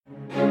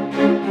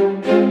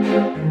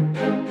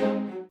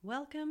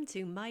Welcome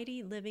to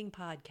Mighty Living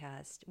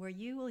Podcast, where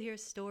you will hear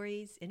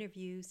stories,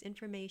 interviews,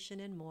 information,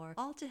 and more,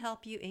 all to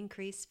help you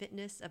increase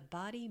fitness of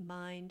body,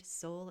 mind,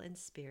 soul, and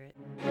spirit.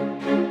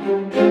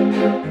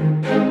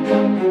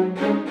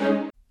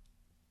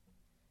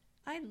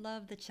 I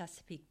love the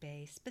Chesapeake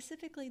Bay,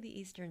 specifically the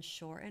Eastern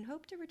Shore, and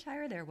hope to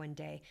retire there one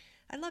day.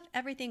 I love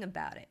everything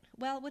about it.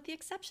 Well, with the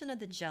exception of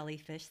the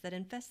jellyfish that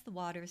infest the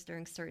waters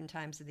during certain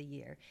times of the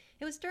year.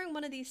 It was during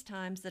one of these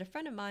times that a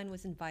friend of mine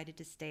was invited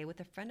to stay with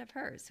a friend of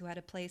hers who had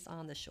a place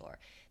on the shore.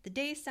 The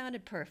day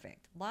sounded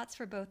perfect, lots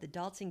for both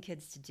adults and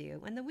kids to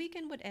do, and the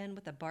weekend would end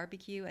with a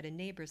barbecue at a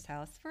neighbor's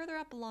house further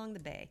up along the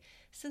bay.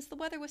 Since the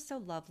weather was so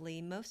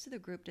lovely, most of the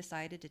group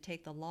decided to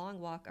take the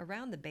long walk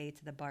around the bay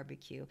to the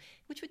barbecue,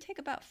 which would take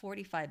about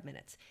 45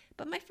 minutes.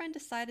 But my friend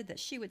decided that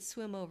she would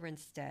swim over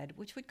instead,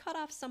 which would cut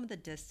off some of the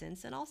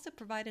distance and also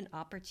provide an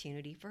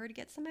opportunity for her to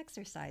get some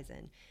exercise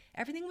in.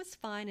 Everything was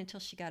fine until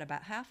she got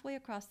about halfway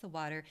across the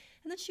water,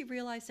 and then she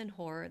realized in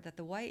horror that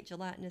the white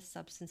gelatinous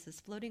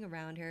substances floating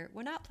around her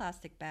were not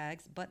plastic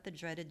bags, but the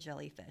dreaded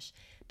jellyfish.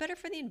 Better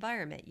for the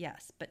environment,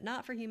 yes, but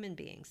not for human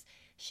beings.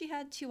 She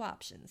had two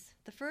options.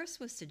 The first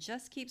was to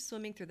just keep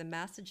swimming through the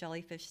massive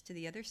jellyfish to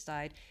the other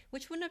side,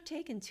 which wouldn't have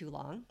taken too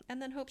long,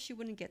 and then hope she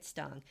wouldn't get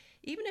stung.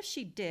 Even if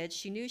she did,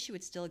 she knew she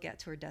would still get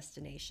to her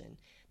destination.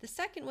 The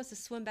second was to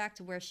swim back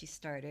to where she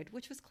started,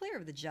 which was clear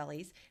of the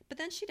jellies, but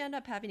then she'd end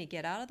up having to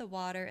get out of the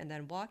water and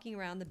then walking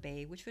around the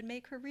bay, which would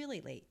make her really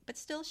late, but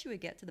still she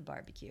would get to the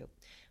barbecue.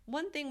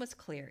 One thing was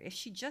clear: if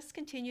she just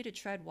continued to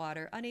tread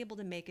water, unable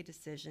to make a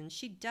decision,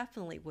 she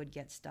definitely would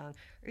get stung,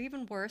 or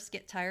even worse,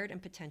 get tired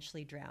and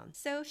potentially drown.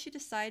 So she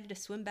decided to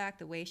swim back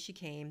the way she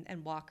came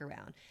and walk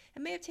around.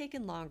 It may have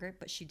taken longer,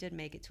 but she did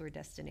make it to her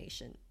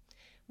destination.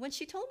 When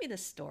she told me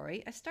this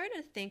story, I started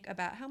to think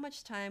about how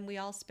much time we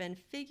all spend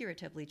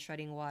figuratively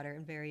treading water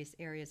in various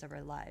areas of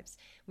our lives.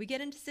 We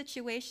get into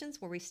situations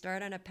where we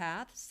start on a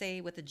path, say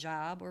with a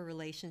job or a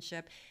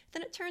relationship,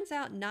 then it turns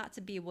out not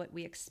to be what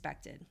we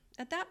expected.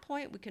 At that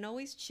point, we can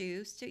always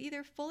choose to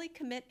either fully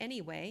commit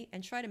anyway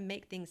and try to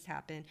make things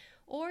happen,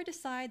 or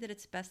decide that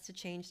it's best to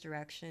change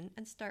direction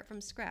and start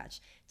from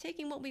scratch,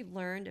 taking what we've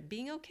learned and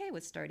being okay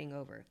with starting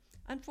over.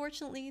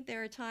 Unfortunately,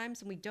 there are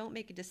times when we don't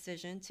make a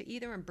decision to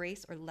either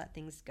embrace or let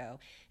things go.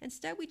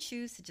 Instead, we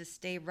choose to just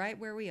stay right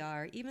where we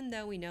are, even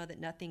though we know that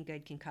nothing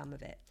good can come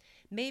of it.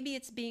 Maybe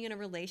it's being in a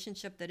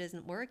relationship that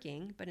isn't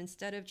working, but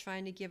instead of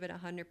trying to give it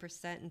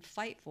 100% and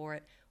fight for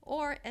it,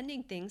 or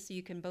ending things so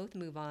you can both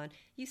move on,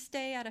 you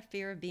stay out of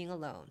fear of being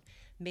alone.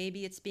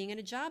 Maybe it's being in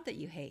a job that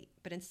you hate,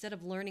 but instead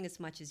of learning as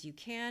much as you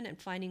can and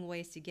finding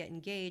ways to get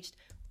engaged,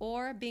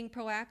 or being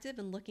proactive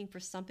and looking for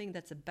something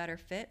that's a better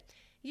fit,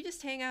 you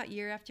just hang out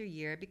year after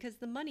year because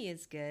the money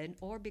is good,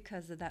 or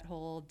because of that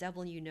whole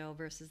devil you know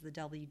versus the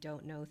devil you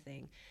don't know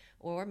thing.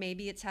 Or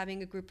maybe it's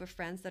having a group of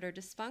friends that are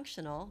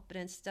dysfunctional, but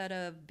instead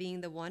of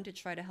being the one to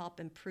try to help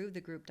improve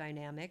the group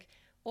dynamic,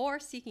 or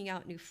seeking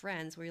out new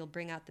friends where you'll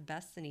bring out the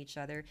best in each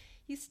other,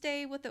 you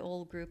stay with the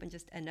old group and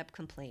just end up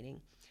complaining.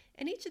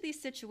 In each of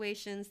these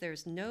situations,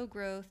 there's no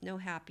growth, no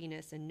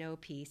happiness, and no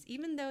peace,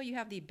 even though you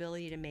have the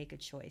ability to make a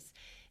choice.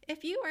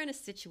 If you are in a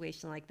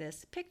situation like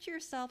this, picture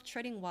yourself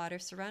treading water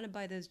surrounded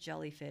by those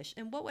jellyfish,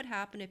 and what would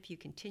happen if you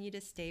continue to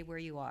stay where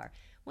you are.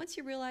 Once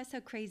you realize how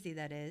crazy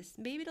that is,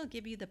 maybe it'll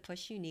give you the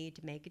push you need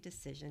to make a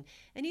decision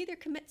and either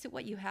commit to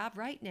what you have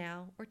right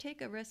now or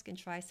take a risk and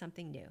try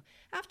something new.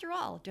 After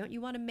all, don't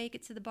you want to make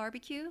it to the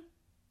barbecue?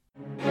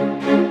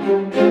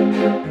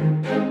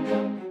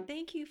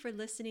 Thank you for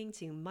listening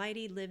to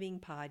Mighty Living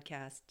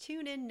Podcast.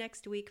 Tune in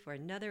next week for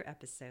another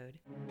episode.